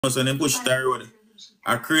So they push the road.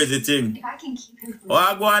 A crazy thing. Oh,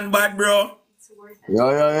 I go on bad, bro.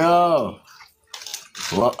 Yo.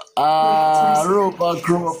 Rupa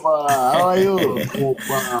Krupa. How are you?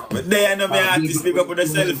 But they are not me have to speak up for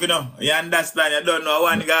yourself, you know. You understand? You don't know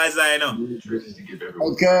one guy's I know.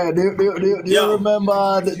 Okay, do you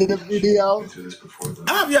remember the video?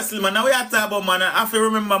 Obviously, man. Now we are talking about, man. I have to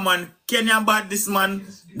remember, man. Kenya bad this, man.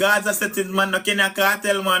 Gaza setting, man. No Kenya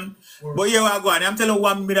Kartel, man. But here we go. I'm telling you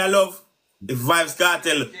one minute, I love. If Vybz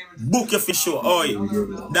Kartel book you for show, oi,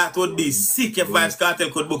 that would be sick if Vybz Kartel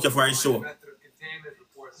could book you for a show.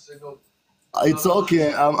 It's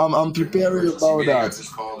okay. I'm preparing about that.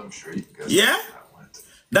 Yeah,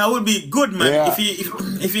 that would be good, man. Yeah.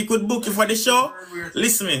 If he could book you for the show,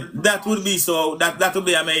 listen me, that would be so. That would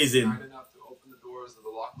be amazing.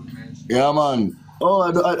 Yeah, man. Oh,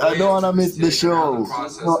 I don't want to miss the show.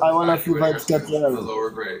 So I want to see Vybz Kartel.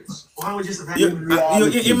 You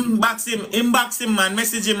inbox him, man.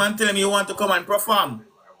 Message him and tell him you want to come and perform.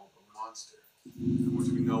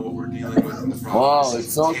 Wow,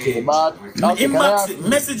 it's okay, but okay, inbox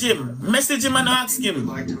him, message him and ask him.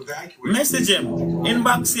 Message him,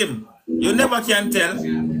 inbox him. You never can tell.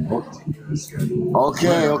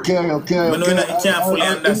 Okay. But no, you can't fully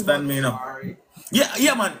understand me, you know.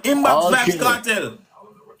 Yeah, man. Inbox Vybz Kartel.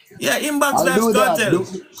 Yeah, inbox Vybz Kartel.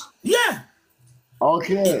 Yeah.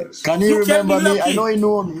 Okay. Can you remember me? I know he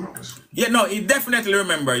know me. Yeah, no, he definitely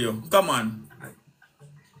remember you. Come on.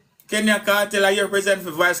 Kenya Kartel, are you represent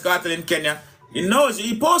for Vybz Kartel in Kenya? He knows you.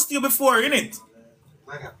 He posted you before, innit?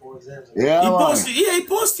 Yeah, he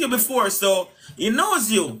posted you before, so he knows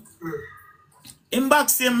you.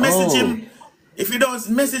 Inbox him, message him. If you don't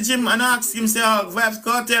message him and ask him, say, oh, Vybz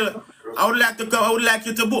Kartel, I would like to come. I would like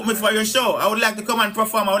you to book me for your show. I would like to come and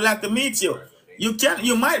perform. I would like to meet you.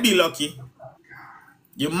 You might be lucky.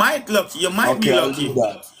 You might be lucky. I'll do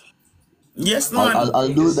that. Yes, man. I'll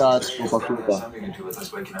do that.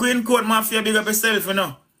 Queen Code Mafia, big up yourself, you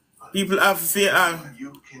know. People have fear.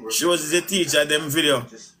 Shows the teacher them video.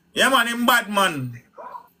 Yeah, man, I'm bad, man.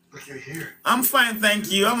 I'm fine, thank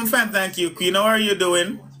you. Queen. How are you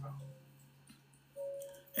doing?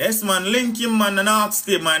 Yes, man. Link him, man, and ask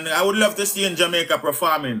him, man. I would love to see you in Jamaica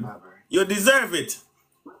performing. You deserve it.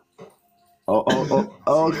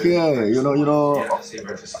 Okay. You know.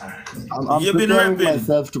 I'm You've been preparing rapping.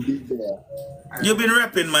 myself to be there. You've been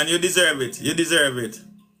rapping, man. You deserve it. Yeah,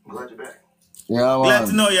 man. Glad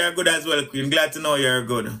to know you're good as well, Queen. Glad to know you're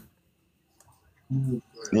good.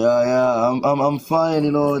 Yeah. I'm fine.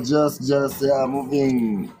 You know, just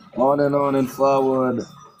moving on and forward.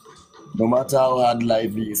 No matter how hard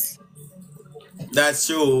life is. That's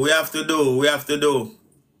true. We have to do.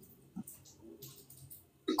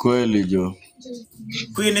 Kweli, Joe.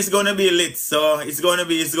 Queen is gonna be lit, so it's gonna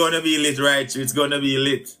be lit, right? It's gonna be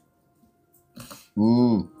lit.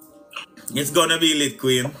 It's gonna be lit,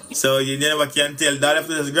 Queen. So you never can tell. That have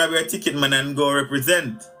to just grab your ticket, man, and go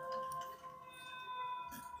represent.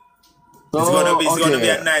 So, it's gonna be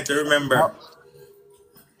a night to remember.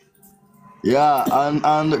 Yeah, and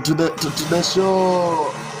to the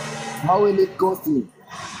show, how will it cost me?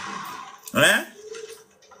 Eh?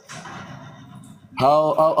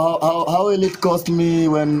 How will it cost me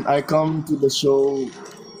when I come to the show?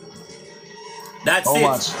 That's how it.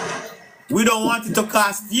 Much? We don't want it to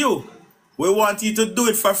cost you. We want you to do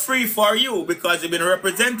it for free for you because you've been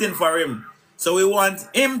representing for him. So we want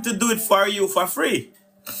him to do it for you for free.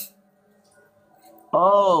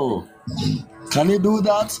 Oh, can he do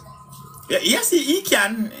that? Yes, he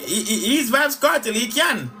can. He's Vybz Kartel. He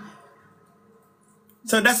can.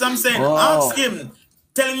 So that's what I'm saying. Ask him.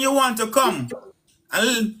 Tell him you want to come.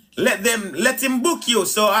 And let him book you.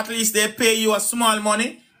 So at least they pay you a small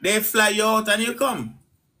money. They fly you out and you come.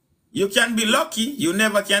 You can be lucky. You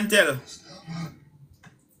never can tell.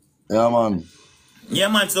 Yeah, man. Yeah,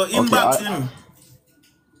 man. So inbox him.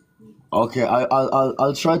 Okay,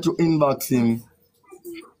 I'll try to inbox him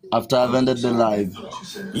after I've ended the live.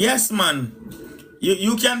 Yes, man.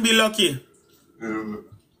 You can be lucky.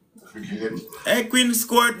 Hey, Queen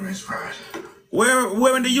Squirt.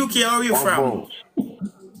 Where in the UK are you from?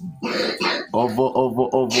 Ovo.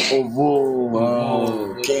 Wow.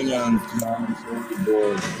 Kenyan, man.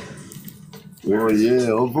 Oh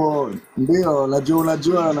yeah, Ovo. Ndio, najua.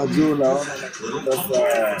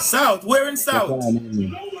 South. Where in South?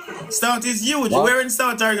 South is huge. What? Where in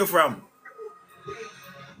South are you from?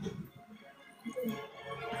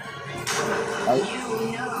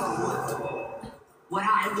 What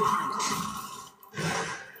I want.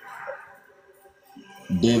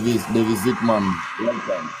 Davis Zickman.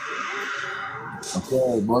 Welcome.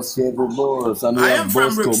 Okay, boss favorite boss. And I am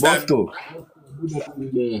from Brookstad. Bosco.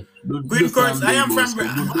 Queen Courts, I am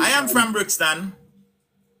from Brixton.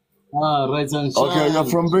 Rise and shine. Okay, you're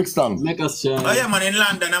from Brixton. Make us shine. Oh yeah, man, in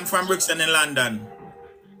London. I'm from Brixton in London.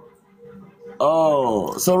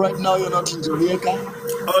 Oh, so right now you're not in Jamaica?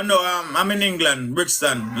 Oh no, I'm in England,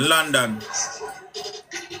 Brixton, London.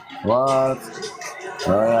 What?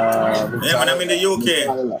 Yeah, man, I'm in the UK.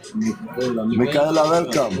 Michaela,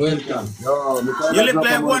 welcome. Welcome. Yo, Michaela, You live drop a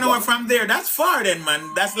like 1 money hour back. from there. That's far then, man.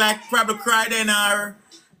 That's like probably Croydon or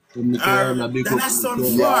that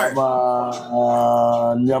sounds Yeah,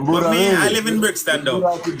 far. man. Nyambura, But me, I really? live in Brixton You though.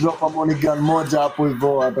 have to drop a money gun more job with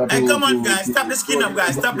Hey, come on, guys. Stop the screen up,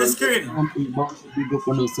 guys. Stop the screen. Big up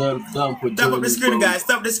on yourself. Down for Stop up the joining, screen, bro. guys.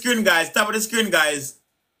 Stop the screen, guys. Stop the screen, guys.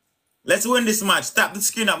 Let's win this match. Stop the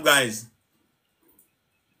screen up, guys.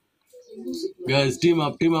 Guys, team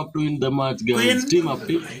up to win the match, guys. Queen?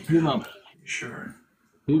 Team up. Sure.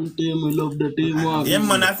 Team, we love the teamwork. Yeah,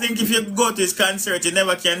 man. I think if you go to his concert, you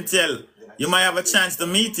never can tell. You might have a chance to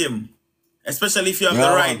meet him, especially if you have the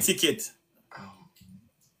Yeah. right ticket.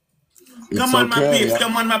 It's Come on, my okay, peeps. yeah.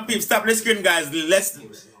 Come on, my peeps. Stop the screen, guys.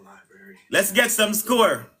 Let's get some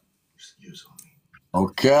score.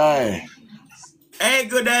 Okay. Hey,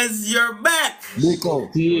 good as you're back.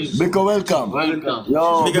 Biko, welcome. Welcome.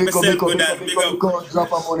 Yo, Big up Biko, yourself, good as, big up. Biko,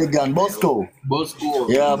 drop a money gun. Bosco. Bosco.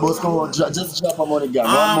 Yeah, Bosco, just drop a money gun.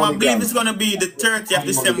 One I money believe gun. it's gonna be the 30th of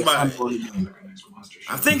December.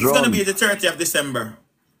 I think it's gonna be the 30th of December.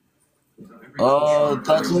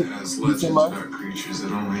 That's it. December.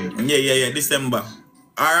 Yeah, December.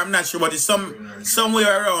 Or I'm not sure, but it's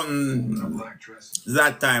somewhere around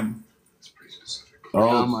that time.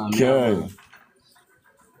 Okay.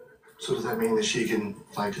 So does that mean that she can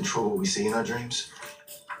like control what we see in our dreams?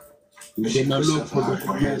 We're gonna look for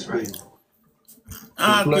the right?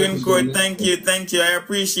 Ah, Queen Court, thank you. I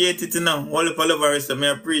appreciate it, you know. All of us, I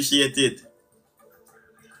appreciate it.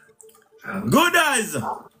 Good as.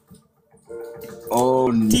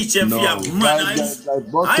 Oh, Teach him no. if you have manners.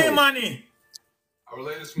 Aye, money.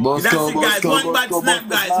 Bosco, That's it, guys. Bosco, One bad Bosco, snap,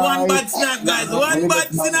 guys. One bad snap, guys. One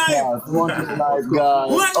bad snap. One bad guys.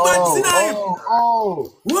 One bad snipe.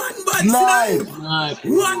 Oh, One bad Snipe. snipe.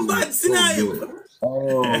 One bad snipe.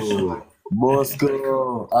 oh,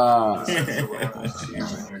 Bosco.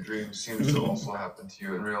 Your dreams seem to also happen to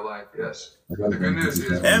you in real life, yes. The good news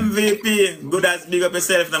is MVP, good as big up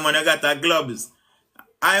yourself, man. I got the gloves.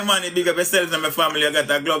 I money, big up yourself and my family. I got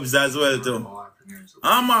the gloves as well too.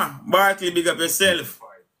 Amma, Barkley, big up yourself.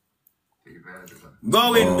 take advantage of them.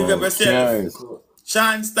 Go in, big up yourself. Okay.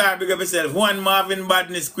 Sean Star, big up yourself. One Marvin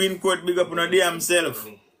Badness, Queen Court, big up on the damn self.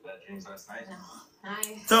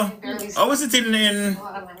 So, how is it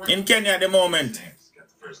in Kenya at the moment? Got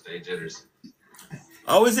the first day jitters.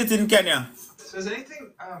 How is it in Kenya? So has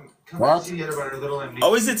anything come What? back to you yet about our little amnesia?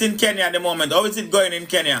 How is it in Kenya at the moment? How is it going in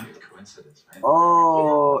Kenya? Coincidence, right?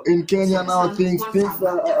 Oh, in Kenya now things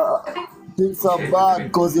are bad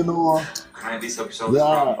because you know. Can I at least help you solve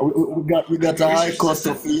Yeah, this problem? we got a high cost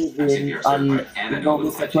of living, and you know,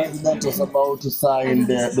 Mr. President was about to sign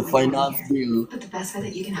the finance bill. But the best way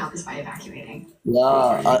that you can help is by evacuating.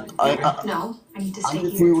 Yeah, No, I need to and stay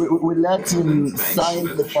if here. we let him sign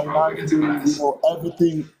the finance bill, you know,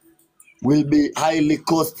 everything will be highly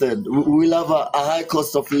costed. We'll have a high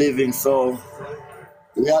cost of living, so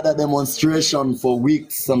we had a demonstration for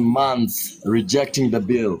weeks and months rejecting the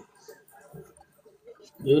bill.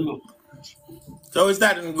 So is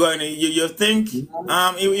that going? You think he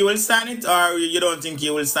will sign it, or you don't think he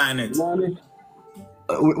will sign it? We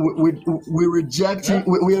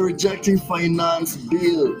are rejecting finance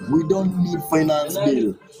bill. We don't need finance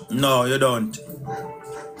bill. No, you don't.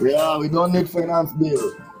 Yeah, we don't need finance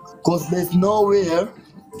bill because there's nowhere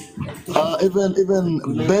even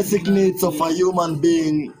basic needs of a human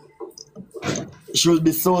being should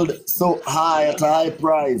be sold so high at a high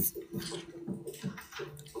price.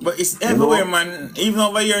 But it's everywhere, man. Even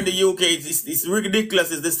over here in the UK, it's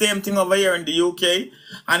ridiculous. It's the same thing over here in the UK,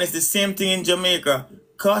 and it's the same thing in Jamaica.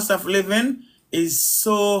 Cost of living is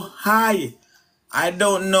so high. I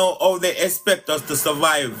don't know how they expect us to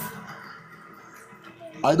survive.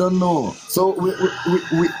 I don't know. So we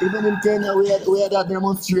even in Kenya we had a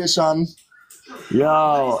demonstration.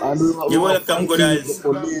 Yeah, and we You're were welcome, fighting good with eyes. the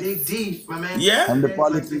police Big D, my man. Yeah? and the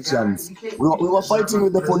politicians. We were fighting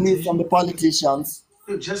with the police and the politicians.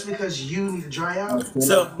 Dude, just because you need to dry out.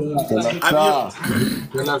 So, have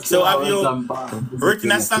you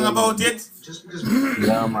written a song about it? Just because we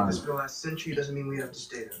Yeah, man. this for the last century doesn't mean we have to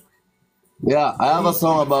stay there. Yeah, I have a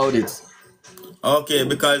song about it. Okay,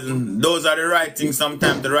 because those are the right things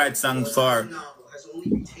sometimes to write songs for.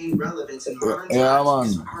 maintain relevance in our Yeah,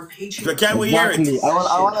 man. our So can we hear it? Exactly.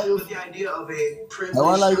 I wanna use the idea of a privileged, I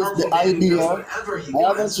wanna use the powerful man who does idea. whatever he I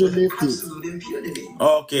haven't wants with released it. absolute impunity.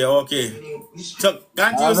 Okay, okay. Meaning, we should So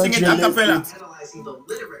can't I you sing haven't it a released cappella? it. analyzing the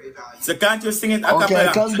literary value. So can't you sing it a Okay, I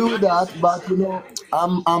cappella? can do that, but you know,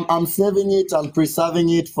 I'm saving it and preserving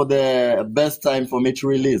it for the best time for me to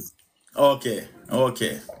release. Okay,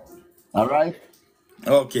 okay, All right.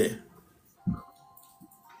 okay.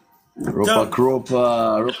 Ropa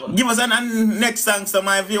Kropa, Ropa. Give us a next song so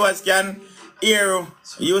my viewers can hear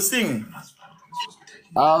you sing.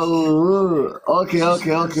 Oh, okay. If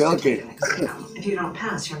you don't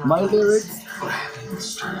pass, you're not My allowed to lyrics.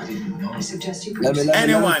 stay. I suggest you Let me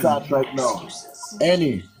Anyone. start right now.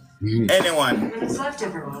 Any. Anyone. minutes left,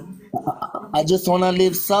 everyone. I just wanna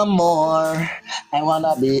live some more. I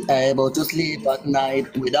wanna be able to sleep at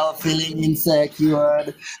night without feeling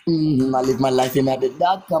insecure. I live my life in a the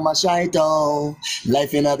dark, come a shito.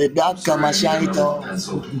 Life in a the dark, come a shito.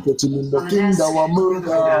 Touching in the kingdom of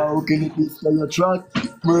murder. Can it be for your truck?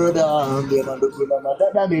 Murder. They don't do good on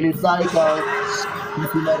that minute cycle.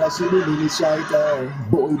 If you like that shit, they really shito.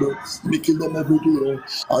 Hold up, we kill them every day.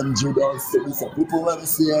 107 people when we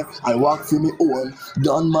see. I walk for me own.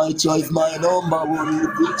 Done my choice, my number one. You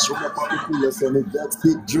bitch, sugar for the place and it gets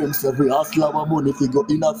big drinks. Every hustler want money if you go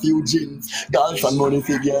in a few jeans. Dance and money if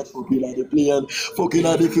you get fucking at the plane. Fucking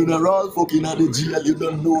at the funeral, fucking at the jail. You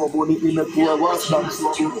don't know money in the poor was damn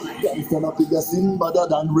trouble. Gangsta na figure sin better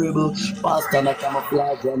than rebel. Fast and a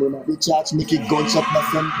camouflage running at the church. Make it gunshot my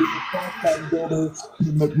son with the fast and double.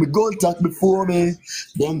 You make me gun talk before me.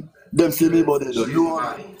 Them see me but they don't know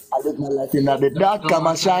me. I live my life in the dark, come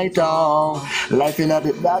a shy town. Life in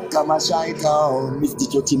the dark, come a shy town. Mr.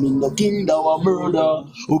 Chotim in the kingdom of murder.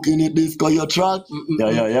 Who can it disco your track?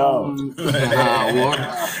 Yeah.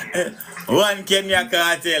 One Kenya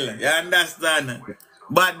Kartel, you understand?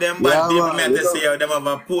 But them bad Yeah, people man, meant to say them have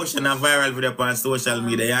a portion of viral video on social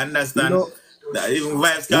media, you understand? You know, that even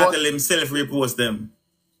Vybz Kartel himself repost them.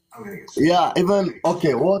 yeah, even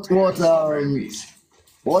okay, what I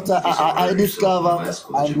discovered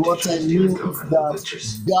and what I knew is that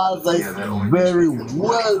Gaza is very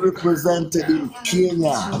well represented in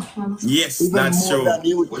Kenya. Yes, Even that's more true. than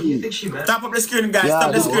you think. Top of the screen, guys. Yeah, Top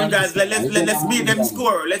of the the screen, one- guys. Let's beat them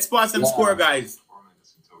score. Let's pass them score, guys.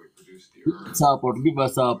 Support, give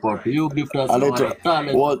us support. You give us A little our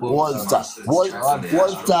talent.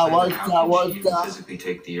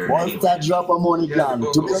 Wallstar, drop a money gun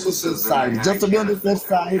to be on the safe side. Just to be on the safe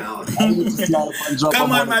side, I need to slide up and drop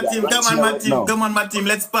Come a on, money my team. gun. Come on, my team. Come on, my team.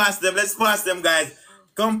 Let's pass them. Let's pass them, guys.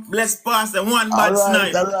 Come, let's pass them. One bad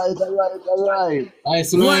snipe. All right. I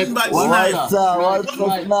snipe. One bad Wallstar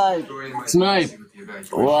snipe. Snipe.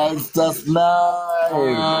 Wallstar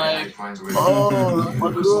snipe.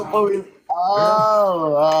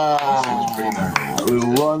 We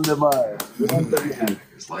won the match.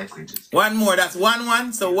 One more. That's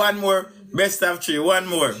 1-1. So one more. Best of 3. One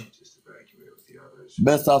more.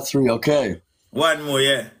 Best of 3, okay. One more,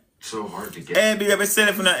 yeah. So hard to get. Hey, big up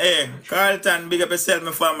yourself in the air. Carlton, big up yourself,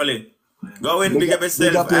 my family. Go in, big up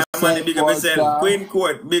yourself. Amani, big up yourself. Queen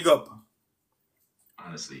Court, big up.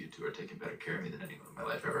 Honestly, you two are taking better care of me than anyone in my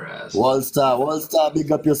life ever has. Wallstar,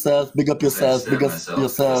 big up yourself, big up yourself. You're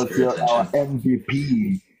our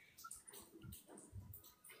MVP.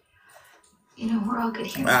 You know, we're all good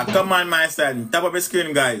here. Come on, my son. Top of the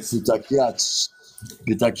screen, guys. Peter Kiach.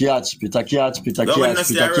 Go in the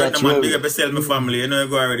see I heard the man, big up yourself, my family. You know you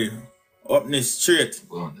go already. Up this straight.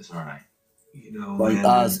 Blowing this, aren't I? You know,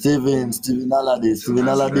 But Steven Alade.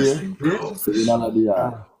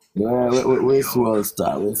 Yeah, where's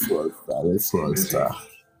Wallstar?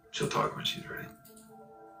 she'll talk when she's ready.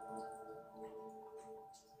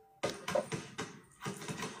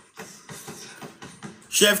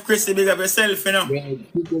 Chef Chrissy, big up yourself, you know.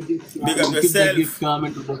 Big up yourself. Keep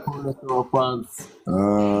coming to the corner to our fans.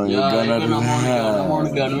 You're gonna do that.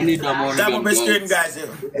 Money gun. We need the money Top gun. of the screen, guys.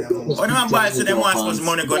 When them boys say them want some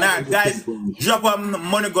money gun, guys, drop a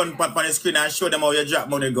money gun on the screen and show them how you drop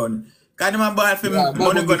money gun. Can them buy for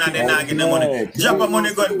money gun and then not get the money? Drop a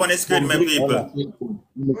money gun on the screen, my people.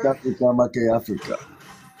 Africa.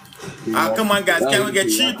 Come on, guys. Can we get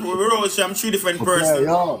cheap rolls from 3 different persons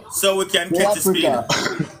so we can catch the speed?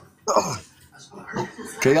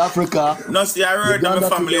 Okay, Africa. No, see, I heard my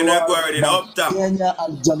family in the already. Up top. Kenya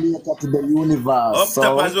and Jamaica to the universe. Up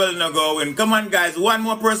top as well, no go win. Come on, guys. One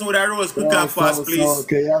more person with a rose, quick and fast, please.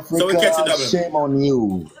 Okay, Africa, so we catch it double. Shame on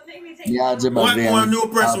you. One more new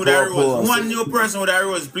person with a rose. One new person with a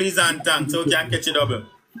rose, please and thanks, so we can catch it double.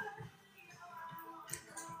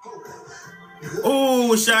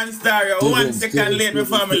 Oh, Sean Star, 1 second late, my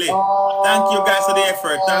family. Thank you guys for the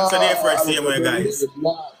effort. Thanks for the effort, same way, guys.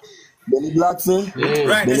 Belly Blacks, eh?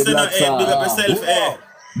 Right, Belly this is not Blacks, it. Big up yourself, eh?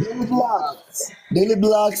 Belly Blacks. Belly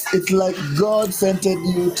Blacks, it's like God sent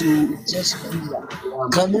you to just here.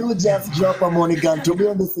 Can you just drop a money gun to be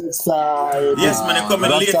on the safe side? Yes, man, you're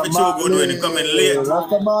coming late for Joe good when you're coming late.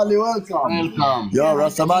 Rastamali, welcome. Welcome. Yo,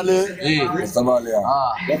 Rastamali. Hey. Rastamali,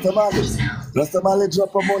 yeah. Rastamali,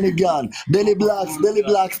 drop a money gun. Belly Blacks, Belly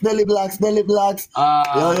Blacks, Belly Blacks, Belly Blacks.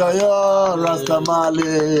 Yo,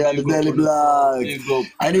 Rastamali and the Belly Blacks.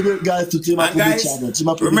 I need you guys to team up with each other. Team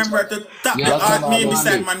up with remember to tap the art me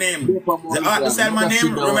beside my name. The art beside my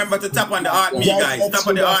name, remember to tap on the art me, guys. Tap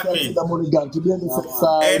on the art me.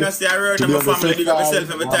 Hey, no, see, I heard my family, big up yourself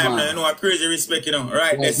every time. You know, a crazy respect, you know.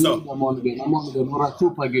 Right, that's so.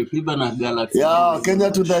 Yo, Kenya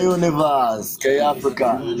to the universe.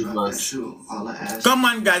 K-Africa. Come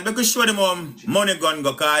on, guys, we can show them how money gun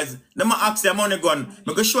go, guys. They might ask their money gun.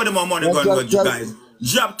 We can show them how money gun go, you guys.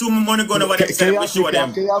 Drop 2 money gun over themselves, we show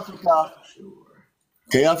them.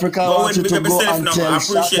 K-Africa, I want you to go and tell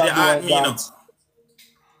Shaka Boy that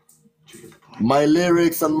my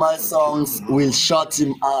lyrics and my songs will shut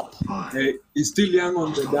him up. He's still young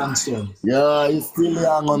on the dance hall. Yeah, he's still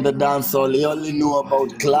young on the dance hall. He only know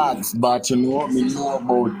about clocks, but you know, me know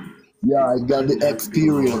about, I got the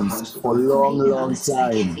experience for a long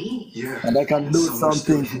time. And I can do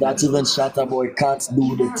something that even Shatta Boy can't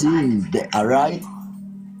do the thing. Alright?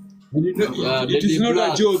 It is not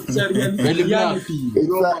a joke, it's a reality.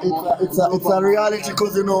 It's a reality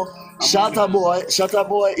because, you know, Shatta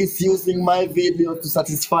Boy is using my video to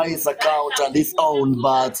satisfy his account and his own,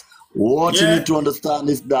 but what you need to understand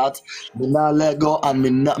is that me not let go and me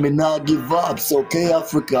not give up. So, okay,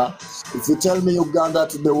 Africa, if you tell me Uganda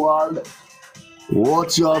to the world,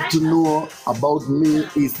 what you have to know about me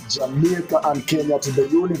is Jamaica and Kenya to the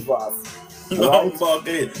universe. Right?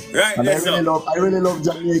 Right, and I really love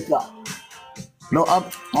Jamaica. No,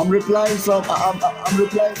 I'm replying some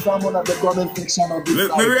someone at the comment section of this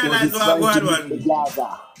site. Me realize what one.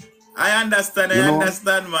 I understand,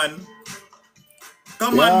 understand, man.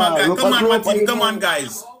 Come on, man, guys. Come on, my team. Come on,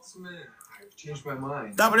 guys. I've changed my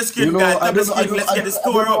mind. Top of the screen, guys. Top of the screen. Let's get the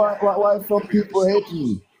score up. Why some people hate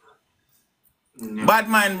me? Bad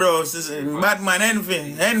mind, bro. Bad mind.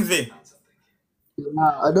 Envy.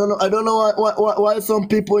 I don't know why some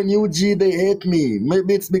people in UG they hate me.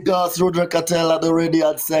 Maybe it's because Rodra Kartel had already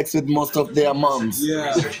had sex with most of their moms.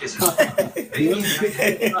 Yeah. Yo,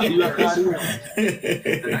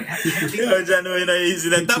 John, you know, easy.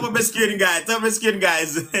 The top of the screen, guys. Top of the screen,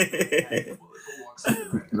 guys. Yeah,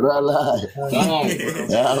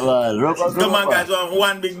 man. Come on, guys.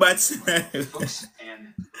 One big batch.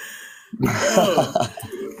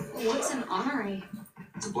 What's an honorary?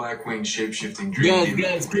 It's a black-winged shape-shifting dream.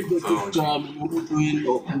 Guys, people keep coming. He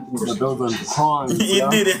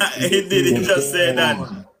did it. He did it. Just say that.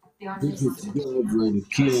 This is Daily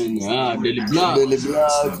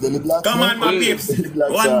Black. Come on, my peeps.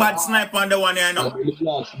 One bad snipe on the one here now.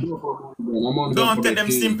 Don't take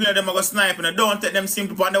them simple. Them go snipe. Don't take them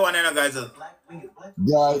simple on the one here, guys.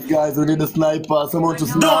 Guys, we need a sniper. Someone to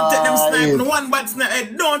snipe. Don't take them snipe. One bad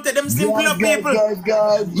snipe. Don't take them simple, people.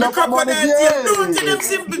 Guys. The crocodile team. Don't take them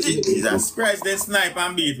simple. Jesus Christ, they snipe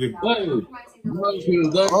and beat me.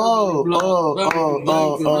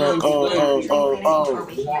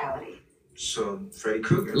 So, Freddy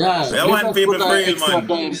Krueger. Yeah, I want people for real, man.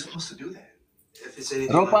 You're supposed to do that. If it's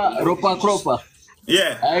anything Ropa Kropa.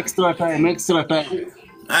 Yeah. Extra time. No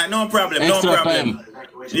problem. Extra No problem. time.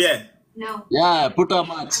 Yeah. No. Yeah, put a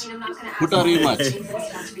match. Put a rematch.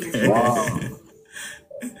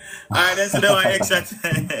 Alright, that's the one extra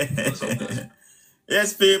time.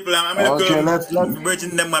 Yes, people. I'm gonna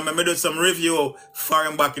bridging them, man. I'm gonna do some review for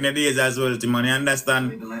him back in the days as well, man. You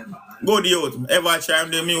understand? Good youth. Ever try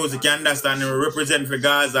the music, you understand? You represent for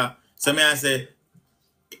Gaza. So me I say,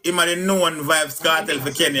 him are the known Vybz Kartel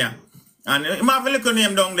for Kenya. And him have a little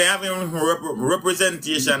name down there, having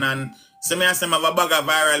representation. And so me I say, I have a bag of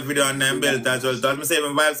viral video on them belt as well. So I say,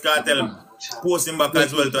 Vybz Kartel post him back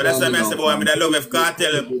as well. So that's why I say, boy, I love if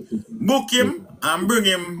Kartel book him and bring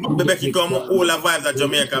him the Becky come all the vibes at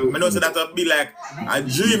Jamaica. I know so that would be like a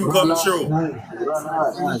dream come true.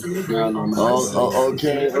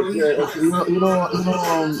 Okay. You know.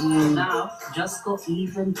 Now, just got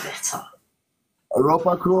even better.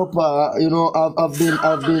 Ropa Kropa, you know, I've been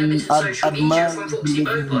admiring Jamaica. My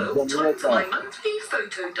monthly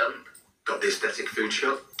photo dump. Got the aesthetic food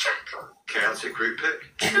shop? Check. Chaotic group pic?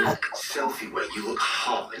 Check. Selfie where you look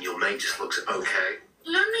hot and your mate just looks okay?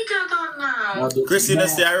 Let me get that now. Chris, you know,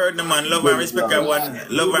 say I heard the man, love and respect everyone,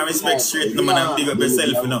 love and respect straight the man and big up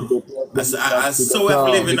yourself, you know. I so have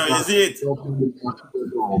live, you know, you see it?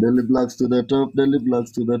 Daily blacks to the top, daily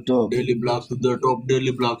blacks to the top. Daily blacks to the top,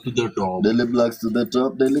 daily blacks to the top. Daily blacks to the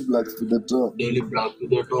top, daily blacks to the top. Daily blacks to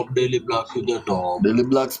the top, daily blacks to the top. Daily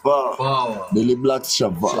blacks power. Power. Daily blacks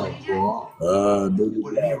shabba. Daily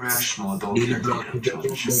Would any rational adult Daily care blacks to the top,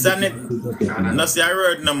 Son it. No, see, I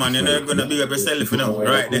heard no man, you know, you're gonna big up yourself, you know,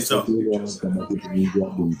 right there, so. Yeah,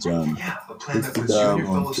 a plan that puts you and your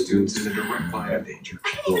fellow students in a direct line of danger. I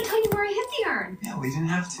didn't even tell you where I hid the urn. Yeah, we didn't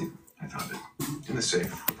have to. I found it in the safe.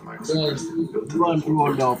 The Guys, Michael's you want to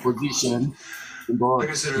hold the opposition. Like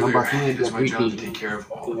I said earlier, Number 2 it is is my job to the take care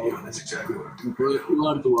of all of you, and that's exactly what I'm doing. You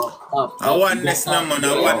want to up. I want this now, man,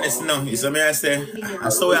 I want this now. You see me, I say, I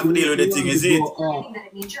saw we have to deal with the thing, is it?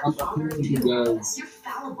 Guys. You're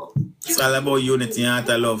fallible. It's all about unity and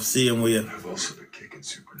I love, same way. I've also been kicking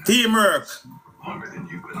supernatural Teamwork. longer than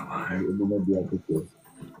you've been alive.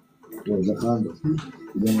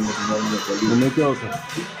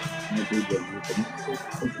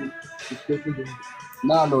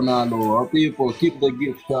 Nalo, people, keep the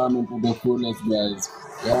gift coming to the fullest, guys.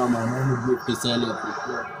 Yeah, man, any gift to celebrate.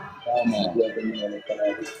 Yeah, man.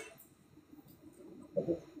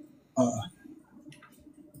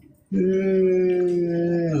 Hey,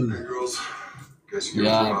 girls. Guess you Yeah,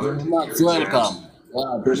 guys are Tony Max, welcome.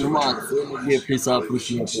 Yeah, Tony Max, any gift is Stay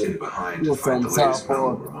appreciated. behind You to fight from the latest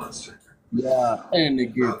support. malware monster. Yeah, any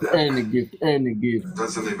gift, any gift, any gift.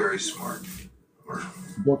 That's something very smart. Or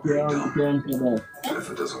But you can today. if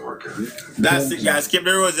it doesn't work out, That's it, guys. Keep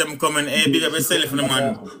the rose them coming. Hey, big up yourself, no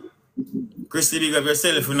man. Christy, big up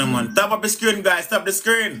yourself, no man. Tap up the screen, guys. Tap the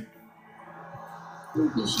screen.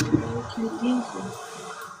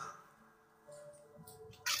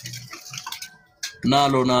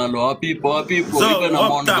 Nalo, our people, So, even a up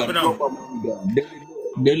money top gun, now. drop a money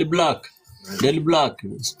gun. Daily Black,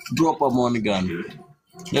 drop a money gun.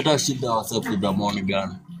 Let us shoot ourselves with the money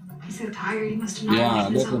gun. He's so tired, he must have not Yeah,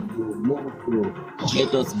 eaten let us something. go.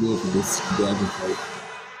 Let us go to this the other side.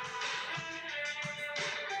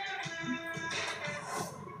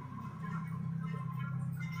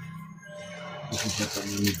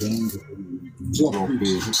 Drop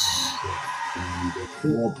it.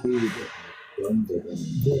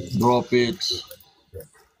 Drop it.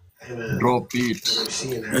 hey man, Drop it. I'm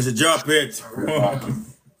seeing that. There's a drop it.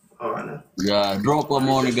 Oh, I know. Yeah, drop a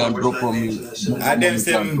money gun, drop a me. I them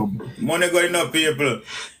say money gun enough people.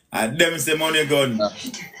 I them say money gun. You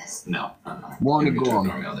should do this. No. Money Took gun.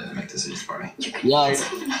 Army all day to make decisions for me. You could Yeah, it's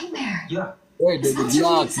kind of a nightmare. Yeah. hey, Daily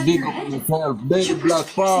Blacks, big up on yourself. Daily Black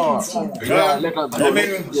power. Yeah, let us go. I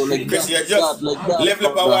Let's go mean, like Chris, that, you just like that. level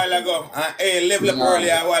up a while ago. Hey, level up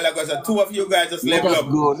earlier a while ago. So 2 of you guys just Let level us up.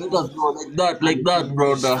 go like that,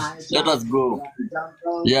 brother. Let us go.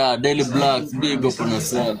 Yeah, Daily Blacks, big up on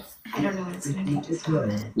yourself. I don't know what it's gonna take to stop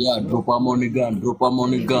it. Yeah, drop a money gun, drop a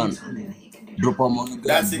money gun. Something that you can do. Drop a money gun.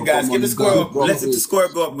 That's it, drop guys. a Keep the money score gun, up. drop Let's it. get the score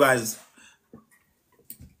go up, guys.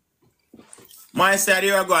 My side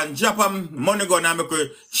here, I go and drop a money gun and make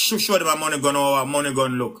we show them a money gun or a money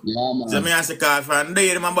gun look. Yeah, man. So me ask the call for and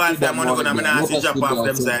they my ball for a money gun and I see drop off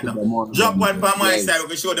them side now. Drop one for my side, we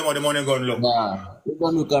can show them how the money gun look. Yeah,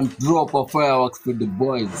 even you can drop a fireworks with the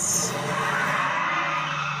boys.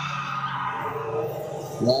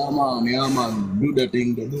 Yeah, man. Do the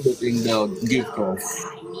thing, the gift off.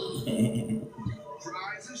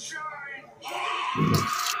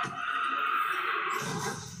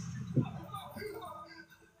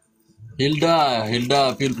 He'll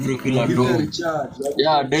die, feel free, feel at home.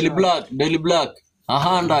 Yeah, Daily Black. A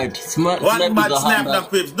hand right. Snap One bad with a snap hand now,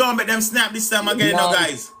 right. Pips. Don't make them snap this time again now,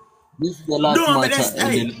 guys. This is the last Don't make match them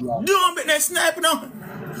at hey, Daily Black. don't make them snap now.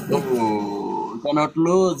 Oh, you cannot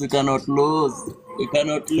lose.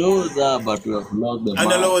 But we have lost the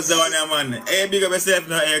And the match. lowest the one, yeah, man. Hey, big up yourself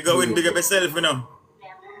now. Hey, go in, big up yourself, you know.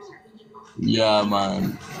 Yeah,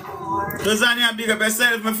 man. Susanna, big up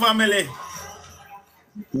yourself, my family.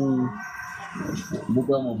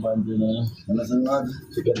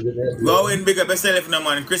 Go in, big up yourself now,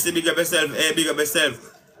 man. Chrissy, big up yourself. Hey, big up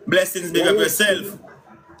yourself. Blessings, big up yourself.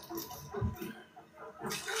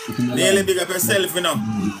 Nearly big up yourself, you know.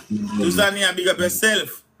 Susanna, big up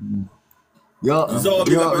yourself. Zo,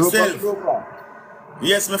 big up yourself.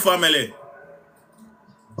 Yes, my family.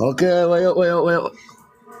 Okay, wait.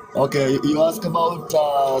 Okay, you ask about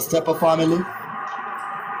Stepper family?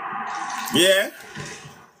 Yeah?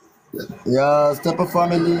 Yeah, Stepper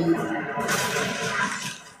family.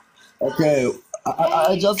 Okay,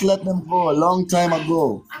 I just let them go a long time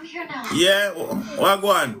ago. I'm here now. Yeah? What go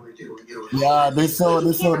on? Yeah, they saw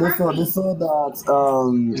that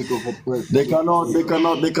they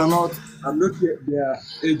cannot I'm not yet their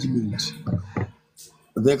age mate.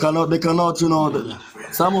 they cannot,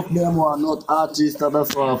 some of them were not artists,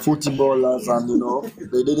 others were footballers, and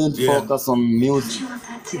they didn't Yeah. focus on music.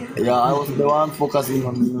 Yeah, I was the one focusing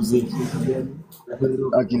on music.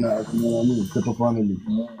 Akina family,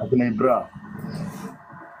 Akina Ibra.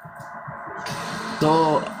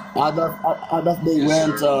 So others they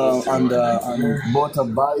went and bought a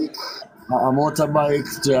bike, a motorbike.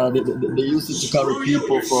 They used it to carry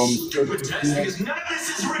people from state to state.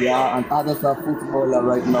 Yeah, and others are footballer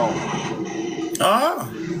right now. Ah.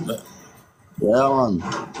 Yeah, man.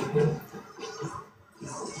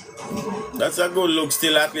 That's a good look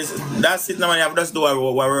still, at least. That's it now, man. You have to just do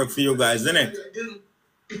what work for you guys, isn't it?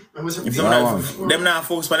 If them not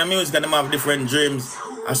focus on the music and them have different dreams,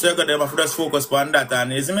 I still got them have to just focus on that.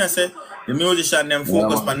 And isn't me I say the musician them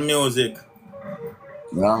focus on music.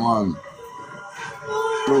 Yeah, man.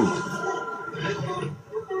 True.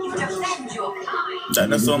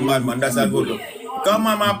 That's so bad, man. That's a good look. Come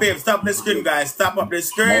on, my babe. Stop the screen, guys. Stop up the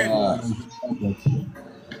screen.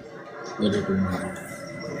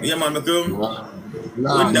 Yeah, man. Become.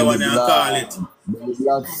 When the one you call it. Daily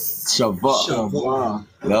Blacks Shabbat.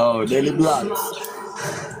 No, Daily Blacks.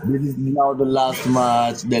 This is now the last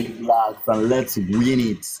match, Daily Blacks, and let's win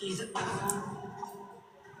it.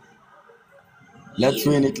 Let's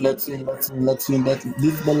win it. This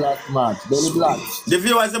is the last match, Daily Blacks. The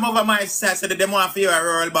viewers them over my side said they want to hear a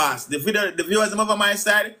royal boss. The viewers them over my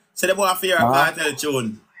side said they want to hear a cartel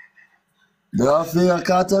tune. They want to hear a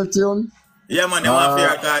cartel tune? Yeah, man, they want to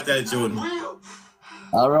hear a cartel tune.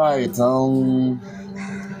 Alright,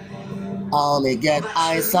 me get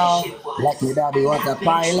ice off, like me daddy was a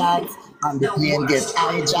pilot, and the plane get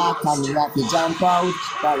hijacked, and me have to jump out,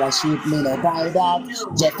 parachute me no buy that,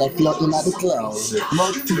 just a float in the clouds,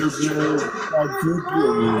 not too good,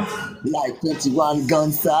 like 21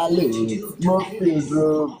 gun salute, not too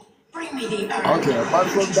good. Okay, apart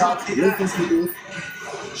from that, listen to this.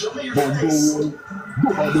 Boom,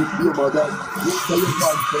 your mother.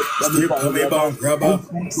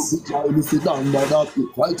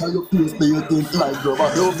 Right on your face, do you think like rubber?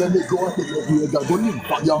 Don't let me go and take your beard, go in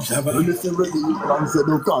fire. When you say ready, you can say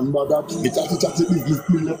no can bother. It's a business,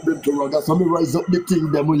 me left them to rugger. So me rise up the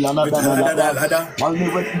thing, them will another. While me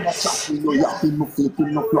went in the chatting, no yapping, no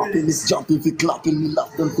flipping, no flopping, it's jumping, fi clapping, me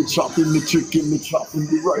laughing, fi chopping, me tricking, me trapping,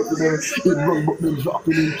 me rising them. It run, but me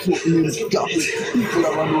dropping, in choking, in clapping. People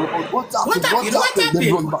are running about, what happened?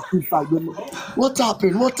 Then run back inside them. What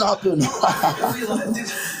happened?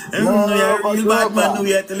 You bad man,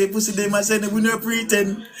 we are telling pussy them and saying we no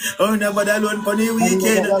pretend. Oh, never alone for the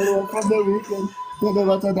weekend.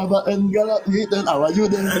 How are you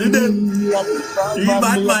then? You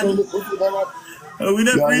bad man. We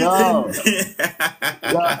no pretend.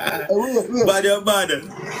 Bad.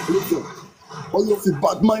 Oh, you feel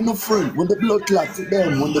bad mind no friend. When the blood clot to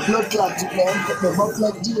them, put them out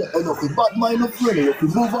like jail. And you feel bad mind no friend. You feel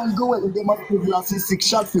move and go away. They must give you 6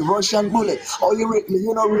 shots for Russian bullet. Oh, you rate me,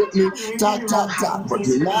 you don't rate me. Talk. But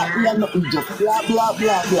you are nothing, just blah. You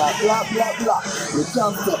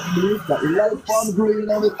can't stop me. That life on green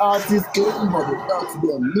and the artist clean, but the dogs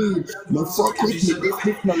them need. No fuck with me,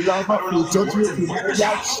 this no love up. You judge me, you know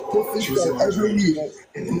that. This is every year.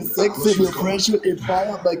 You sexy, you fresh with the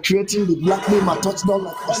fire by creating the black name. I touch down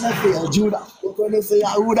like NFL, Judah. You're gonna say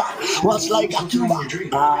I woulda. Watch like a Cuba.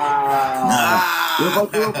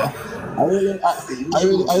 I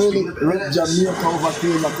really rate Jamaica over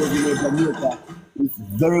Kenya because Jamaica is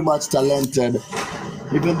very much talented.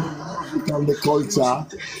 Even from the culture,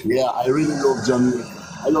 yeah, I really love Jamaica.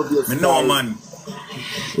 I love your style. No, man.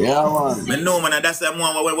 Yeah, man. No, man. That's the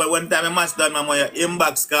one. One time I must done my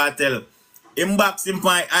inbox Kartel. Inbox him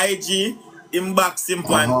on IG, inbox him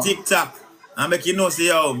on TikTok. And make you know, say,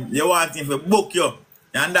 yo, you want him to book you.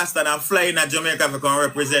 You understand? I'm flying at Jamaica to come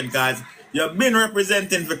represent because you've been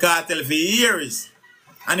representing for Kartel for years.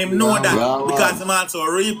 And him know that because him also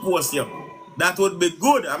repost you. That would be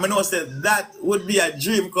good. I mean, say that would be a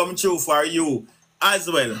dream come true for you as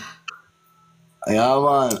well. Yeah,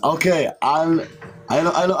 man. Okay, I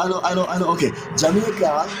know. Okay,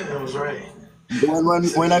 Jamaica.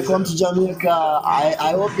 When I come to Jamaica,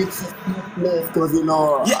 I hope it's a safe place because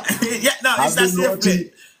no, it's a safe place.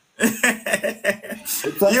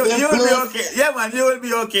 You will be okay. Yeah, man, you will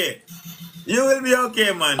be okay. You will be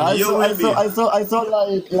okay, man. I saw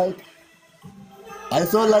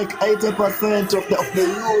like 80% of the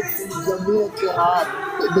youth in Jamaica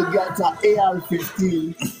they got an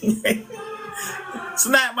AR-15.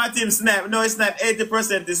 Snap, Martin, snap. No, it's not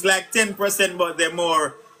 80%. It's like 10%, but they're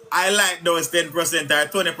more I like those 10% or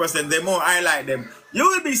 20%, the more I like them. You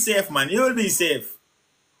will be safe, man. You will be safe.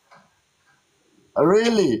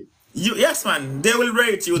 Really? Yes, man. They will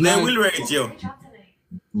rate you. They will rate you.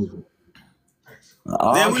 They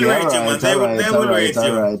will Okay, rate you, man. They will rate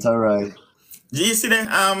you. all right. Do you see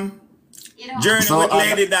the journey So, with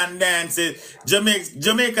Lady Dan Dance?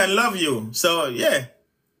 Jamaica love you. So yeah.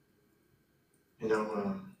 You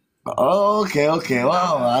know, Okay.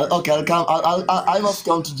 Wow. Okay, I'll come. I must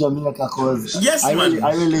come to Jamaica because Yes, I man.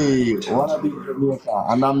 really wanna be in Jamaica,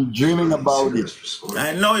 and I'm dreaming about it.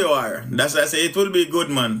 I know you are. That's why I say it will be good,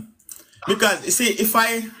 man. Because you see, if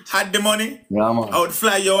I had the money, Yeah, man. I would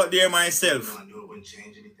fly you out there myself. I knew it wouldn't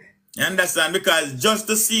change anything. You understand? Because just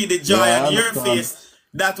to see the joy Yeah, I on your understand. face,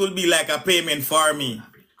 that will be like a payment for me.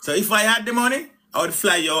 So if I had the money, I would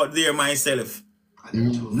fly you out there myself.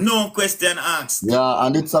 No question asked. Yeah,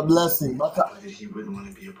 and it's a blessing. But He wouldn't want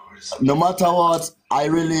to be a part of something. no matter what, I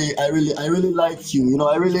really like you. You know,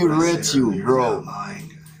 I really rate you, bro. I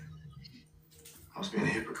was being a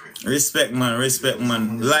hypocrite. Respect, man. Respect,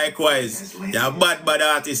 man. Likewise. You're a bad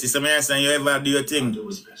artist. It's a man saying you ever do your thing.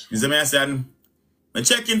 It's a man saying, I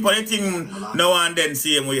check in for anything now and then,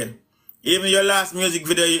 same way. Even your last music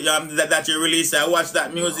video that you released, I watched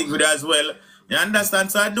that music video as well. You understand?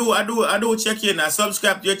 So I do check in. I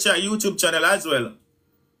subscribe to your YouTube channel as well.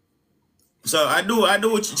 So I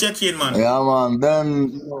do check in, man. Yeah, man.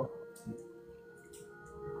 Then,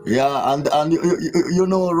 yeah, and you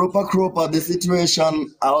know, Rupa Kropa, the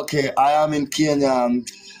situation. Okay, I am in Kenya.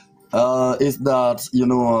 Is that, you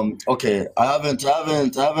know, okay, I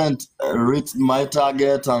haven't reached my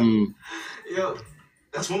target, and Yo,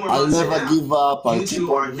 that's one more I'll month, never yeah. give up. I'll You keep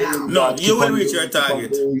two are on now. doing No, that, you keep will on reach doing, your keep on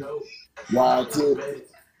target. doing.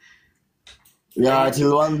 Yeah,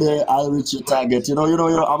 till one day I'll reach your target. You know,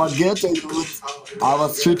 I'm a ghetto youth. I'm a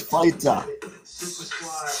street fighter.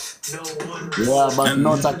 Yeah, but And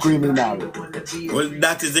not a criminal. well,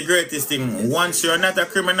 that is the greatest thing. Once you're not a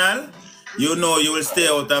criminal, you know you will stay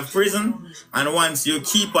out of prison. And once you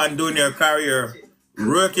keep on doing your career,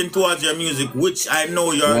 working towards your music, which I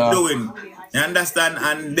know you're Yeah. doing, you understand?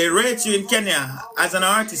 And they rate you in Kenya as an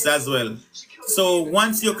artist as well. So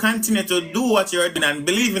once you continue to do what you're doing and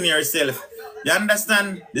believe in yourself, you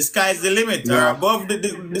understand the sky is the limit, or Yeah. above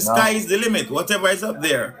the sky is the limit, whatever is up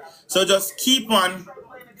there. So just keep on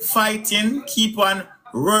fighting, keep on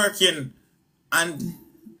working, and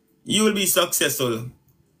you will be successful.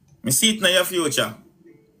 I see it in your future.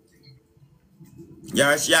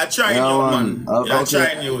 You're trying Yeah, out, man. man. You're Okay.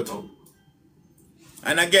 trying out.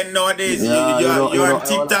 And again, nowadays, Yeah, you're on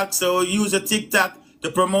TikTok, so use a TikTok to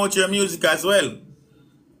promote your music as well.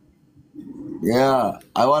 Yeah,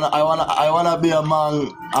 I wanna be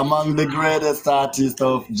among the greatest artists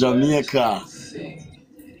of Jamaica.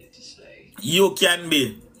 You can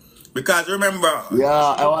be. Because remember,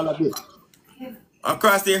 Yeah, I wanna be.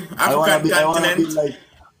 across the I wanna African be continent, like,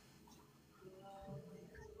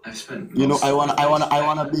 I've spent you know, most I of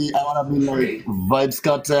wanna be like Vybz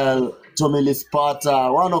Kartel, Tommy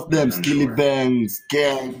Sparta, one of them, Skilly Bangs,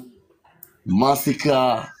 Gang,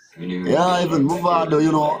 Massacre. Yeah, even Movado,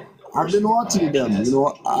 you know. I've been watching them, you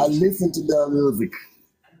know. I listen to their music.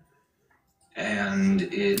 And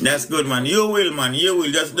it that's good, man. You will, man. You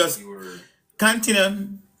will. Just continue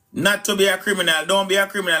not to be a criminal. Don't be a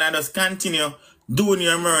criminal and just continue doing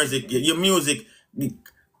your music.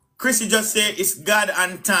 Chrissy just say it's God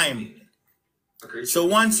and time. So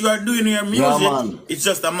once you are doing your music, Yeah, man. it's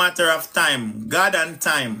just a matter of time. God and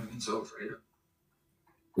time. it's over.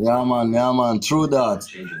 Yeah, man. True that.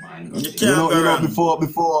 Change your mind. You can't You know, go wrong.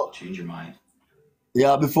 before Change your mind.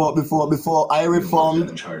 Yeah, before I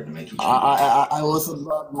reformed, Hard to make you I was a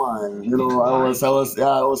bad man, you know. I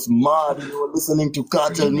was mad, you know, listening to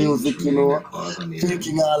cartel music, you know,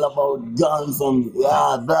 thinking all about guns, and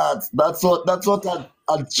yeah, that's what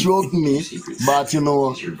had choked me. But you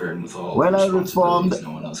know, when I reformed,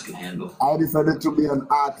 no one else can handle. I decided to be an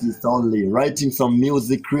artist only, writing some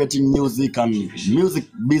music, creating music, and music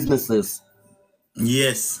businesses.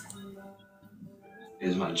 Yes.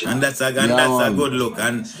 Is my job. And that's a man. good look.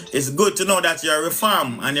 And it's good to know that you're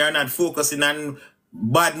reformed and you're not focusing on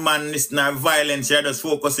bad madness nor violence. You're just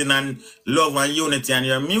focusing on love and unity and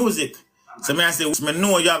your music. So I say, I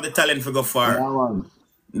know you have the talent for go far. Yeah, man.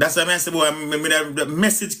 That's why I say, boy, the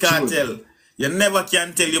message Kartel. You never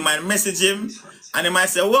can tell. You might message him and he might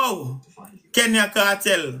say, whoa, Kenya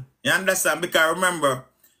Kartel. You understand? Because remember,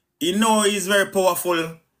 you know he's very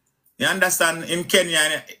powerful. You understand? In Kenya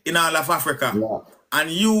and in all of Africa. Yeah. And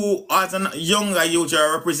you, as a younger youth,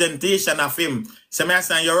 you're a representation of him. So I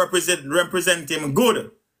say you represent him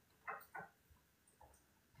good.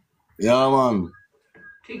 Yeah, man.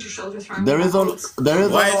 Feed your shoulder thrown. There is on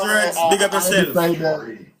Wise words, big up yourself.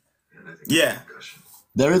 decided, Yeah.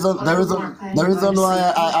 there is on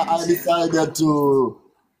why I decided to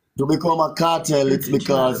become a cartel. It's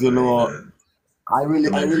because, you know, I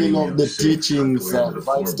really love the teachings of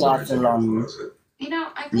Vybz Kartel and You know,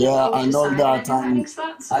 I yeah, and all that, hiding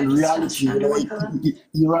spots. So I and just reality, you know,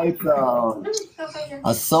 he writes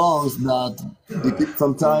songs that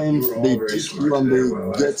sometimes they teach you and they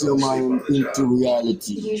get your mind into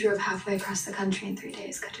reality. You drove halfway across the country in 3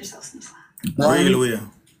 days. Cut yourself some slack. Real way.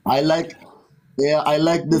 I like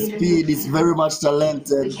the speed. He's very much We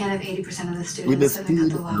talented can't have 80% of the students with the living up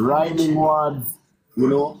speed, the law. rhyming words, you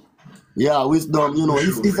know. Yeah, wisdom, you know,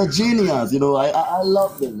 he's a genius, you know. I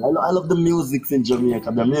love him. I love the music in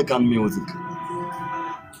Jamaica, the Jamaican music.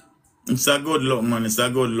 It's a good look, man. It's a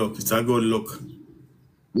good look. It's a good look.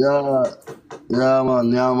 Yeah, yeah,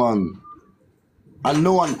 man. And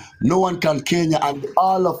no one can Kenya and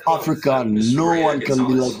all of Africa, no one can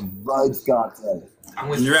be like Vybz Kartel.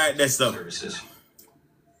 Right there, stuff.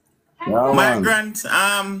 Yeah, My man. grant,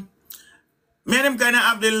 me and him kind of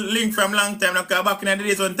have the link from long time. Now, back in the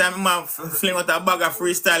days, one time, I fling out a bag of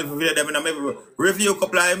freestyle for video them, and maybe review a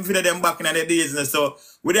couple of them video them back in the days. So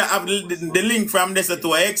we don't have the link from this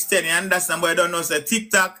to an extent. You understand? But I don't know. So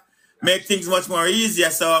TikTok make things much more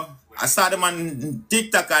easier. So I saw them on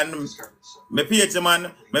TikTok and me page them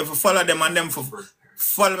and me follow them and them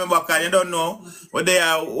follow me back. And you don't know what they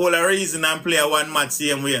are all a reason and play a one match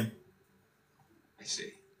same way. I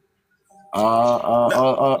see.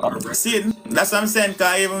 See, that's what I'm saying, cause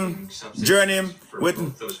I even journey with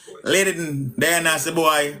Lady Diana as a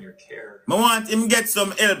boy. I want him get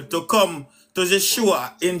some help to come to the show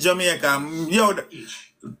in Jamaica. Yo,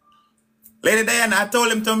 Lady Diana, I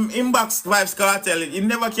told him to inbox Vybz Kartel. He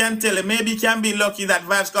never can tell him. Maybe he can be lucky that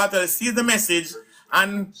Vybz Kartel sees the message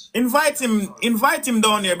and invite him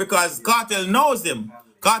down here because Kartel knows him.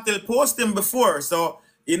 Kartel posted him before, so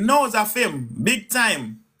he knows of him big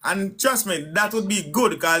time. And trust me, that would be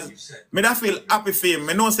good because me that feel happy for him.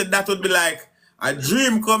 I know said that would be like a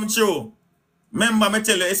dream come true. Remember, me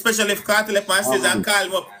tell you, especially if Kartel up on stage and call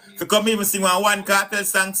him up to come even sing one Kartel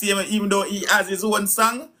song, see him, even though he has his own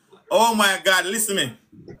song. Oh my God, listen to me.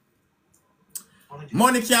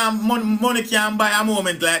 Money can't buy a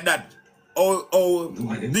moment like that. Oh,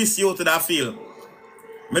 this youth that feel.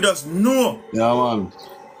 Me just know. Yeah, man.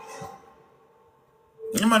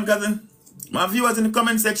 Yeah, man, cousin. My viewers in the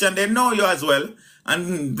comment section, they know you as well.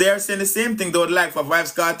 And they're saying the same thing they would like for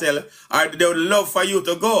Vybz Kartel, or they would love for you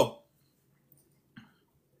to go.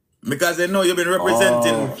 Because they know you've been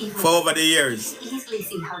representing for over the years. Easily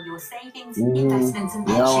see how your savings, investments, and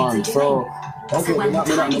Yeah, man. pensions are So, doing. okay, when the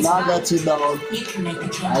time is now right, get you down. you can make the I'll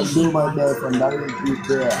changes do you my want. best and that will be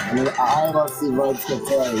there. And I ever see Vybz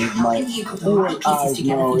Kartel with my Helping you put the own right pieces eyes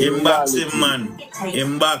together now. for In your Inbox reality. him, man.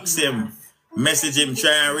 Inbox him. Message him,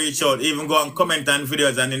 try and reach out. Even go and comment on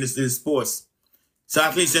videos and in this post. So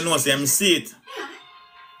at least you know, see him see it.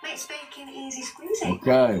 Makes baking easy squeezy.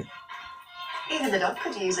 Okay. Even the dog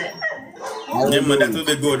could use it. Yeah, man, that will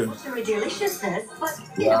be good. Very deliciousness, but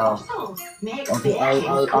Yeah. makes Okay,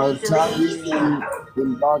 I'll tag you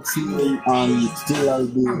in boxing and still I'll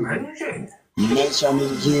be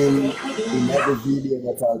mentioning him in every video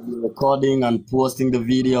that I'll be recording and posting the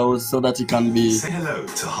videos so that you can be Say hello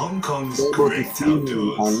to Hong Kong's able to great see me.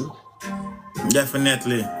 outdoors.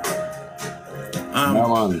 Definitely. Yeah,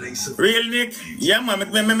 man. Real Nick, yeah,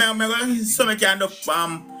 man, something can do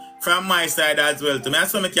from my side as well. To me,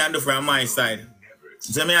 something can do from my side.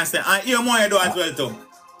 So me I say, and you more you do as well too.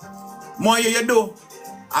 More you do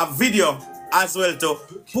a video as well too.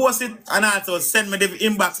 Post it and also send me the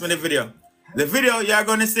inbox me the video. The video you're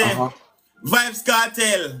gonna say, Vybz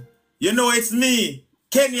Kartel, you know it's me,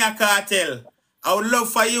 Kenya Kartel. I would love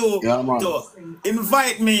for you to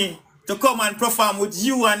invite me to come and perform with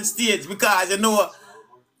you on stage because you know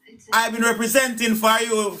I've been representing for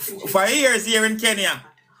you for years here in Kenya.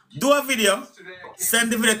 Do a video,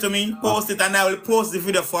 send the video to me, post it, and I will post the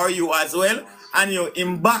video for you as well. And you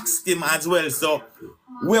inbox him as well. So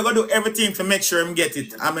we're gonna do everything to make sure him get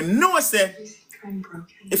it. I mean, no say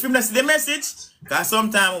if him not see the message, because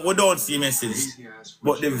sometimes we don't see message.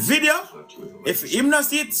 But the video, if him not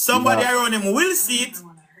see it, somebody around him will see it.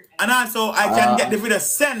 And also I can get the video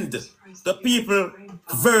sent to people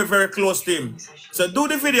very, very close to him. So do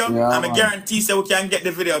the video, and I guarantee so we can get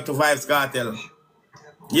the video to Vybz Kartel.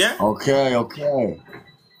 Yeah? Okay.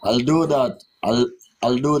 I'll do that.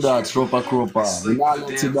 I'll do that, Ropa Kropa. We not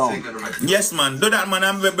let you down. Yes, man. Do that, man.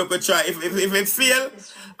 I'm very good try. If it fail,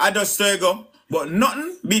 I just say go. But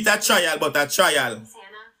nothing beat a trial but a trial.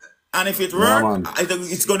 And if it works,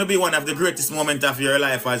 it's going to be one of the greatest moments of your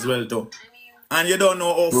life as well, too. And you don't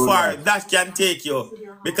know how far that can take you.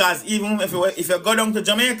 Because even if you go down to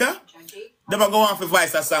Jamaica, they will go on to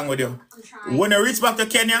voice a song with you. When you reach back to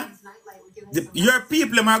Kenya, your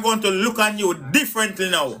people are going to look on you differently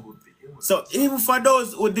now. So even for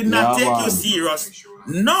those who did not take you serious,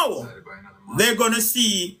 now they're going to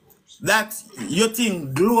see that you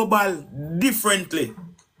think global differently.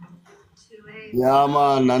 Yeah,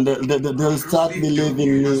 man, and they'll start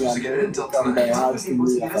believing me and they'll become the hearts to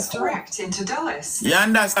me. You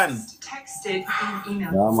understand?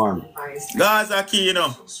 Yeah, man. Gaza key, you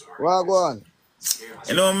know. Well, go on.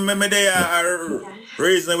 You know, maybe they are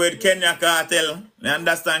reason with Kenya Kartel. You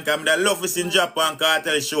understand? Because I love this in Japan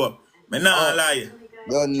Kartel show. I not lie.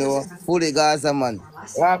 Don't know. Fully Gaza, man.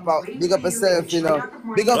 Rapper, big up yourself, you know.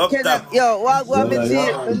 Big up Kenya. Yo, what go on, me see?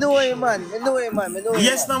 I know him, man. I know him, man.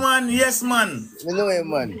 Yes, no, man. Yes, man. I know him,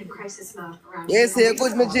 man. Yes, you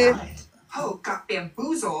good, me G? Pope got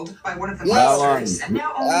bamboozled by one of the Yeah, monsters, and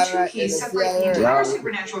now only two keys separate the entire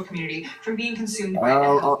supernatural community from being consumed by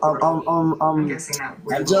I'm guessing that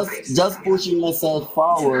I'm just pushing myself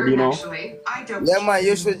forward, you know. Yeah, man,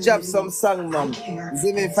 you should drop some song, man.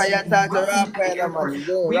 See me fire talk to rapper, man.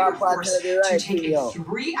 We were forced the right to take thing, a yo.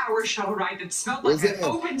 3-hour shuttle ride that smelled like an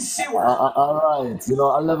open sewer. Alright, you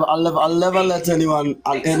know, I'll never let anyone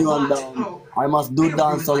down. I must do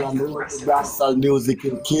dancehall and dancehall music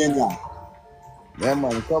in Kenya. Yeah,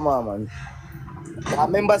 man, come on, man. I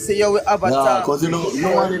remember say you with Avatar. Yeah, because you know,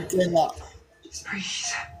 no one in Kenya.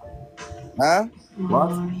 Huh?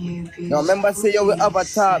 What? No, remember say you with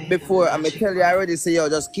Avatar before, and me tell you already, say yo,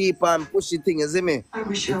 just keep on pushing things, you see me?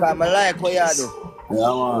 Because I like what you do.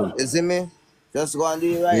 Yeah, man. You see me? Just go and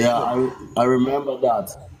do the right thing. Yeah, I remember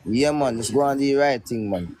that. Yeah, man, just go and do the right thing,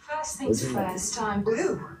 man. First things first, I'm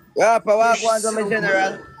blue. Yeah, but what going to me,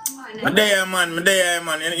 General? I'm there, man.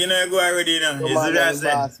 You know, you go already, you know. Come on,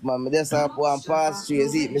 man. I just have one pass through. You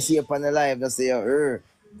see, me see up on the live, just say, I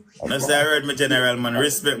say, I heard my general, man.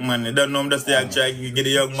 Respect, man. You don't know, I'm just trying to get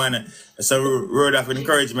the young man. It's a word of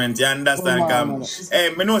encouragement. You understand?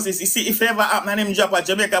 Hey, me know, see, if ever happen, him drop at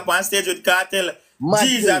Jamaica on stage with Kartel,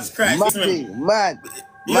 Jesus Christ. Mad.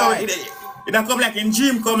 It don't come like in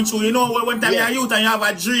dream come true. You know, one time you're a youth and you have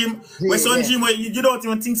a dream, where some dream where you don't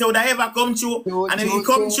even think so would ever come true, and then it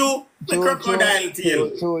come true, the crocodile tail.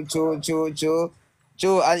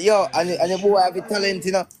 True. And yo, and the boy have a talent,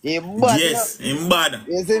 you know. He bad. Yes, him bad.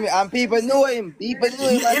 You see me? And people know him. He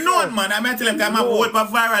know him, man. I might tell him I'm a whole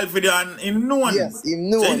viral video and he know him. Yes, he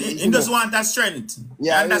know him. He just want a strength.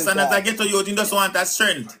 Yeah, you understand? As I get to youth, he just want a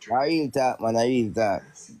strength. I real talk, man.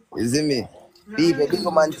 You see me? People, big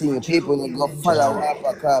man thing, people need to go follow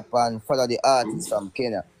Rapper Cap and follow the artists from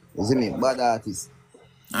Kenya. You see me? Bad artists.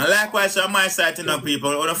 And likewise on my side, you know,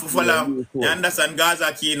 people, you follow, you understand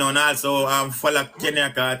Gaza Kino and also follow Kenya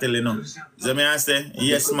Kartel, you know. So me I say,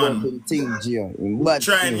 yes, man.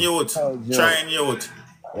 Trying youth.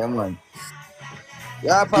 Yeah, man.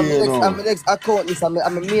 Yeah, I'm my next account this, I'm a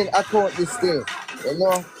main account this still, you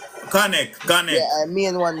know. Connect. Yeah, I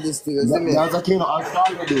main one this still, you see me? Gaza Kino, I'll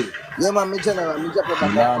follow you. Yeah, man, me general, me drop it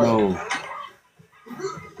back.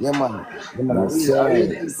 Yeah, man. I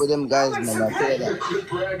really for them guys, man. I tell you that.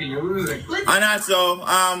 And also,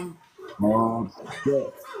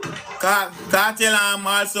 Kartel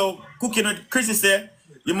also cooking with Chrissy say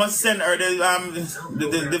you must send her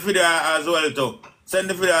the video as well too. Send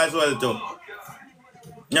the video as well too.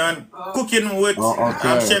 Yeah, man. Cooking with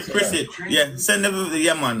Chef Chrissy. Yeah, send the video,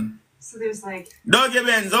 yeah, man. So there's like Dougie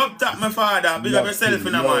Benz up top, my father. Big up yourself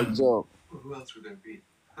in a man. Who else would that be?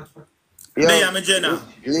 Leon, Jenna.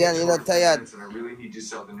 Leon, you're not tired. I really need you to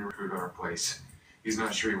sell the new recruit at our place. He's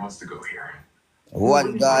not sure he wants to go here.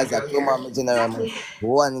 One Gaza, come on, my general.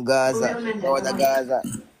 One Gaza, no other Gaza.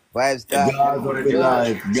 Vybz Gaza,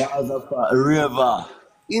 Gaza, River.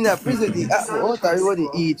 In a prison, what are you to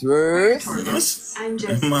eat, worse?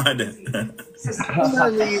 Mad.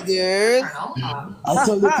 I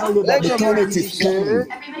told you that the comment is coming.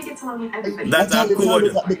 That's a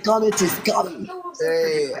code. The comment is coming.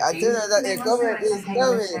 Hey, I tell you that the comment is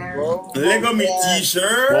coming, bro. Lego me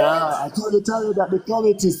t-shirt. Yeah, I told you that the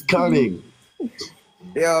comment is coming.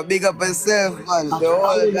 Yo, big up yourself, man. The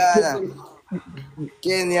whole Ghana,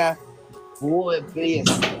 Kenya, whole place.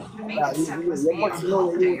 Why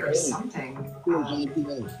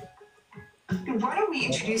don't we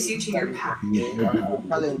introduce you to your pack?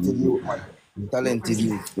 Talented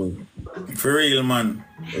youth. For real, man.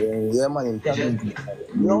 Yeah, man, talented.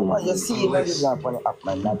 No, man, you see him every time on the app,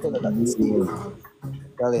 man. I tell you that he's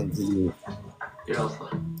talented youth.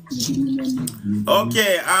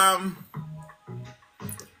 Okay,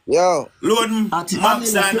 Yo. Load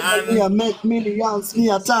Max and make millions. Me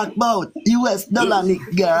talk about US dollar,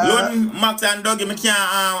 nigga. Load Max and Dougie. Me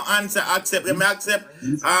can't answer accept. Me accept.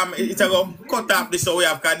 It's a go cut off this so we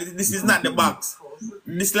have. Cause this is not the box.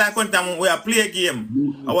 This like one time we have play a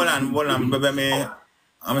game. Hold on, baby. Me.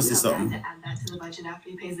 I'm gonna say something. Add that to the budget after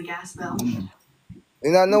he pays the gas bill.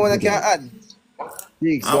 You know, no one can add.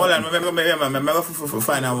 Hold on, I'm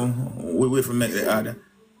find out we for make the order.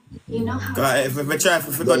 You know how if I try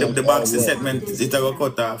to figure out the box segment, it'll go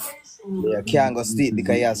cut off. Yeah, can't go sleep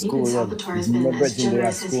because you have school run. Salvatore's been as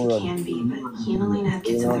generous as he can be, but he and Elena have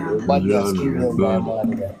kids of their own. But you're school run,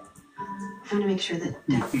 I'm gonna make sure that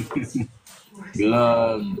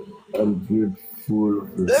Blood and beautiful.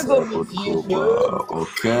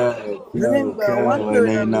 Okay.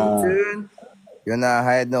 You're not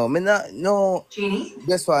hide now. Me not no. Jeannie?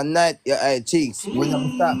 Just for a night, your eye cheeks. When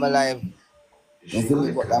I start my life, you see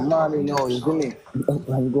me, but the money now, you see me.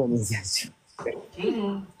 I'm going to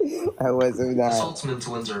Jeannie. I was in that.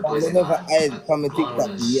 I never hide from a TikTok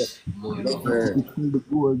yet. Never. The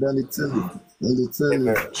gold, they'll tell you.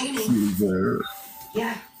 Silver.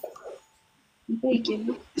 Yeah.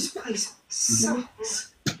 Bacon. This place sucks.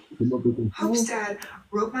 Hope's dad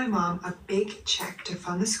wrote my mom a big check to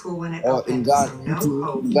fund the school when it opened. So no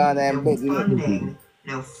hope, no funding,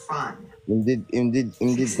 no fun. Indeed,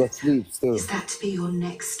 go sleep still. Is that to be your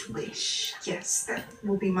next wish? Yes, that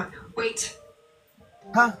will be my... Wait.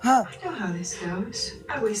 Ha. I know how this goes.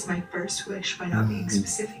 I waste my first wish by not being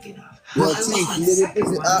specific enough. Well, I waste my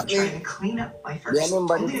second one trying to clean up my first,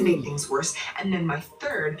 only to make things worse. And then my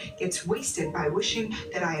third gets wasted by wishing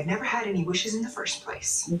that I had never had any wishes in the first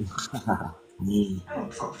place. I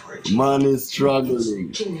won't fall for it. Man is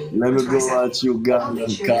struggling. Let me go watch you guys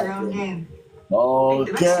and Kartel.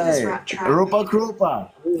 Okay. Rupa Krupa.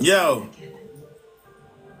 Yo.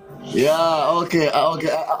 Yeah, okay.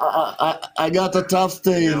 I got a tough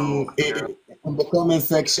stay in the comment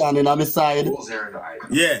section in my side.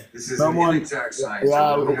 Yeah. Someone,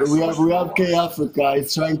 we have K Africa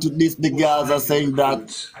is trying to diss the Gaza, saying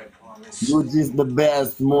that you is the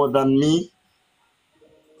best more than me.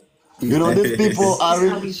 You know, these people are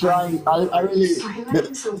really trying.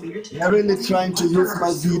 They're really trying to use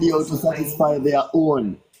my video to satisfy their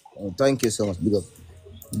own. Oh, thank you so much, big up.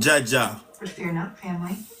 Jaja. But if you're not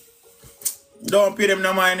family, don't pay them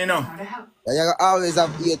no mind, you know. You always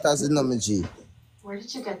have haters in number G. Where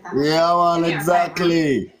did you get that? Yeah, well,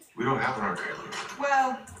 exactly. We don't have an archive.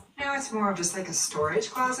 Well, now it's more of just like a storage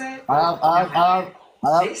closet. I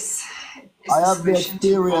have the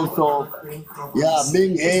experience of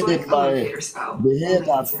being hated by the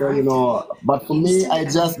haters, so, you know. But for me, I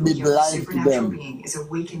just did life to them. Being is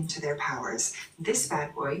awakened to their powers. This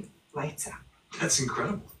bad boy lights up. That's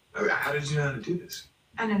incredible. How did you know how to do this?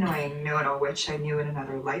 An annoying know-it-all witch I knew in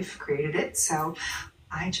another life created it, so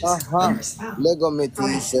I just got a spell. Lego me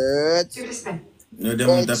t-shirt. Give it a spin. No,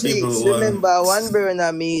 them the people remember one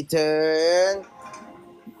burner meter.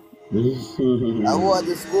 I want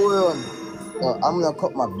the school run. So I'm gonna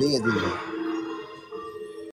cut my beard in.